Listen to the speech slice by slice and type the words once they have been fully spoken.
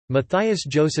Matthias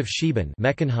Joseph Scheeben,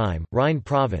 Meckenheim, Rhine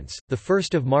Province, the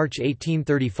 1st of March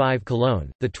 1835,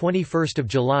 Cologne, the 21st of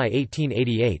July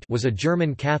 1888, was a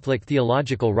German Catholic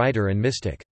theological writer and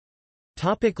mystic.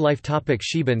 Life.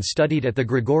 Scheeben studied at the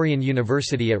Gregorian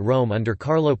University at Rome under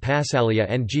Carlo Passaglia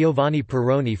and Giovanni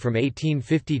Perroni from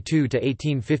 1852 to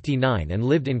 1859 and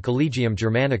lived in Collegium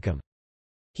Germanicum.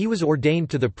 He was ordained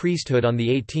to the priesthood on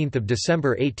 18 December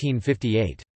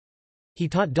 1858. He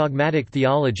taught dogmatic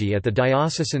theology at the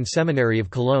Diocesan Seminary of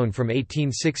Cologne from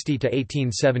 1860 to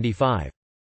 1875.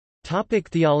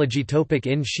 Theology.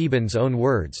 In Scheeben's own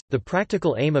words, the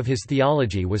practical aim of his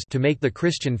theology was to make the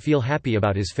Christian feel happy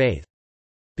about his faith.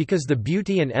 Because the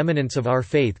beauty and eminence of our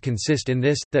faith consist in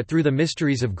this, that through the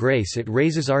mysteries of grace it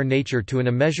raises our nature to an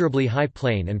immeasurably high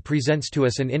plane and presents to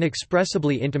us an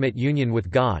inexpressibly intimate union with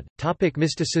God.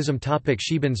 Mysticism.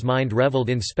 Scheeben's mind reveled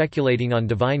in speculating on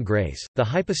divine grace, the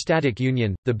hypostatic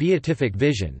union, the beatific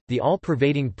vision, the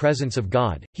all-pervading presence of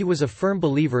God. He was a firm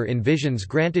believer in visions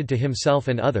granted to himself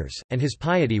and others, and his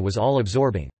piety was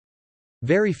all-absorbing.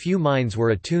 Very few minds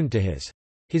were attuned to his.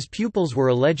 His pupils were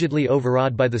allegedly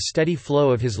overawed by the steady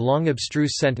flow of his long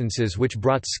abstruse sentences which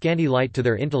brought scanty light to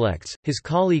their intellects. His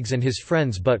colleagues and his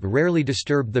friends but rarely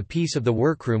disturbed the peace of the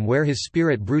workroom where his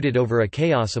spirit brooded over a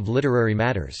chaos of literary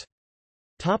matters.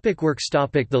 Works.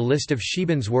 The list of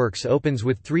Scheeben's works opens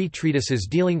with 3 treatises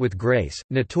dealing with grace: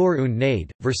 Natur und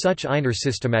Gnade, Versuch einer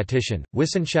systematischen,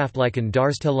 wissenschaftlichen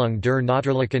Darstellung der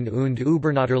natürlichen und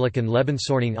übernatürlichen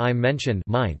Lebensordnung im Menschen,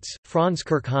 Mainz, Franz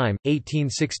Kirchheim,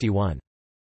 1861.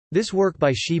 This work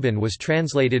by Scheeben was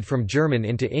translated from German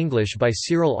into English by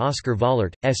Cyril Oscar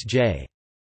Vollert, S.J.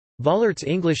 Vollert's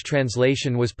English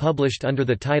translation was published under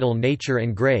the title Nature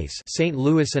and Grace, St.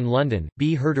 Louis and London,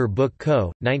 B. Herder Book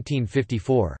Co.,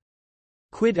 1954.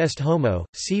 Quid est homo,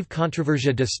 sive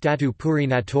controversia de statu puri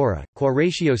natura,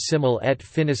 quaratio simul et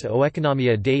finis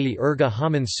oeconomia dei erga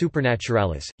homines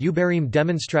supernaturalis, uberim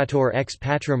demonstrator ex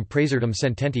patrum praesertum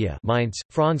sententia. Mainz,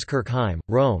 Franz Kirchheim,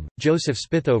 Rome, Joseph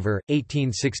Spithover,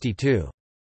 1862.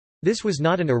 This was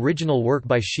not an original work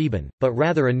by Scheeben, but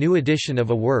rather a new edition of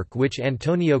a work which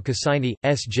Antonio Cassini,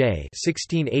 S.J.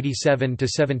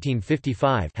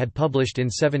 (1687–1755) had published in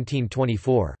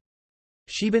 1724.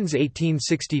 Scheeben's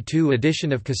 1862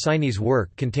 edition of Cassini's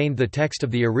work contained the text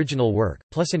of the original work,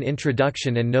 plus an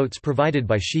introduction and notes provided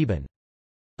by Scheeben.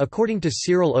 According to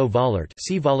Cyril O. Vollert,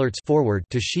 see Vollert's foreword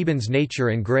to Scheeben's Nature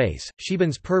and Grace,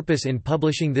 Scheeben's purpose in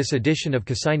publishing this edition of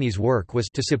Cassini's work was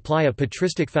to supply a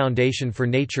patristic foundation for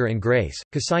nature and grace.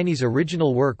 Cassini's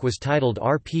original work was titled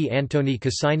R. P. Antoni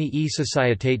Cassini e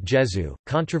Societate Jesu,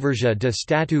 Controversia de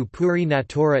Statu Puri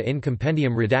Natura in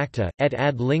Compendium Redacta, et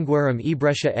ad linguarum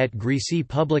Ebretia et Greci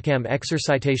publicam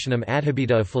exercitationem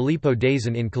adhabita Filippo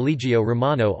Dazan in Collegio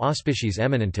Romano Auspiciis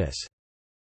Eminentis.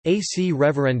 AC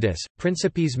Reverendis,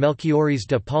 Principes Melchioris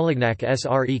de Polignac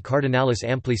Sre Cardinalis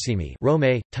Amplissimi,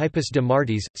 Rome, Typus de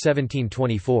Martis,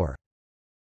 1724.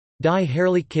 Die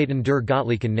Herrlichkeiten der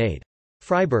Gottlichen Gnade.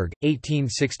 Freiburg,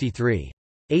 1863.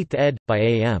 8th ed., by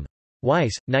A. M.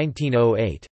 Weiss,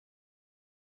 1908.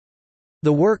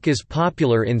 The work is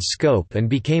popular in scope and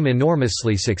became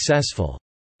enormously successful.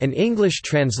 An English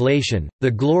translation,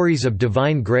 The Glories of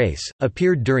Divine Grace,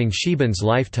 appeared during Scheeben's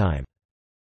lifetime.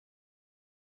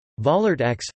 Vollert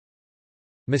X.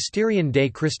 Mysterion des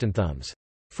Christentums.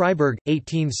 Freiburg,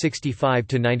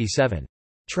 1865–97.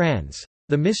 Trans.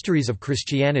 The Mysteries of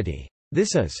Christianity.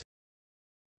 This is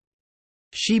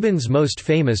Scheeben's most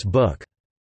famous book.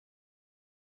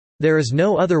 There is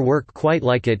no other work quite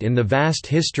like it in the vast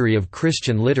history of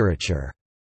Christian literature.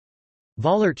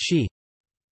 Vollert Schi.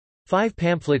 5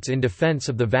 pamphlets in defense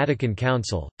of the Vatican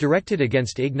Council, directed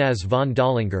against Ignaz von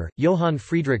Dollinger, Johann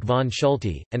Friedrich von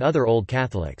Schulte, and other Old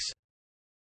Catholics.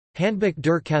 Handbuch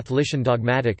der katholischen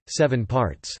Dogmatik, 7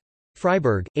 parts.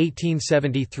 Freiburg,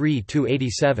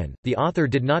 1873–87. The author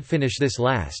did not finish this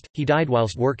last, he died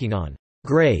whilst working on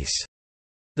Grace.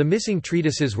 The missing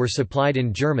treatises were supplied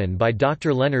in German by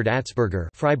Dr. Leonard Atzberger,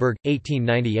 Freiburg,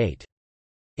 1898.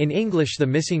 In English the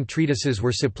missing treatises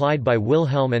were supplied by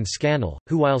Wilhelm and Scannell,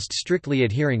 who whilst strictly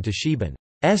adhering to Scheeben's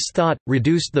thought,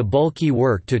 reduced the bulky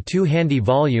work to 2 handy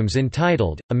volumes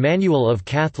entitled, A Manual of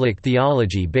Catholic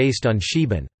Theology based on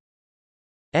Scheeben's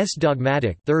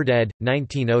Dogmatic 3rd ed.,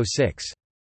 1906.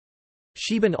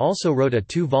 Scheeben also wrote a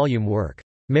 2-volume work,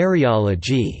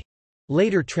 Mariology,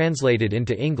 later translated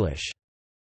into English.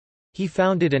 He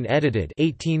founded and edited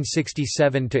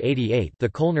 1867–88 the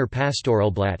Kölner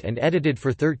Pastoralblatt and edited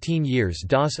for 13 years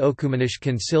Das Ökumenische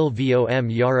Konzil vom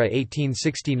Jahre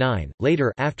 1869,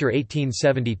 later after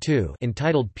 1872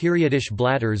 entitled Periodische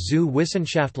Blätter zu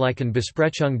wissenschaftlichen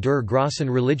Besprechung der großen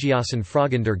religiösen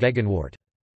Fragen der Gegenwart.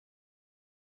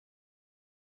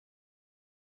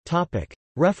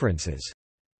 References.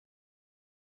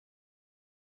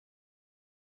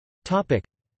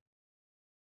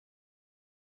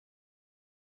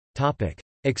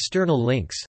 External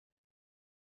links.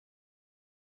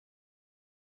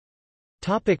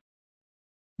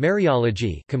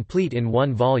 Mariology, complete in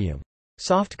one volume.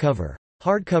 Softcover.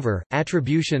 Hardcover,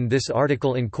 attribution. This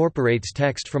article incorporates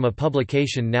text from a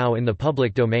publication now in the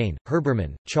public domain.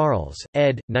 Herbermann, Charles,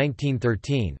 ed.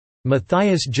 1913.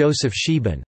 Matthias Joseph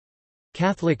Scheeben.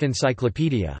 Catholic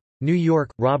Encyclopedia. New York,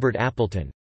 Robert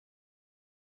Appleton.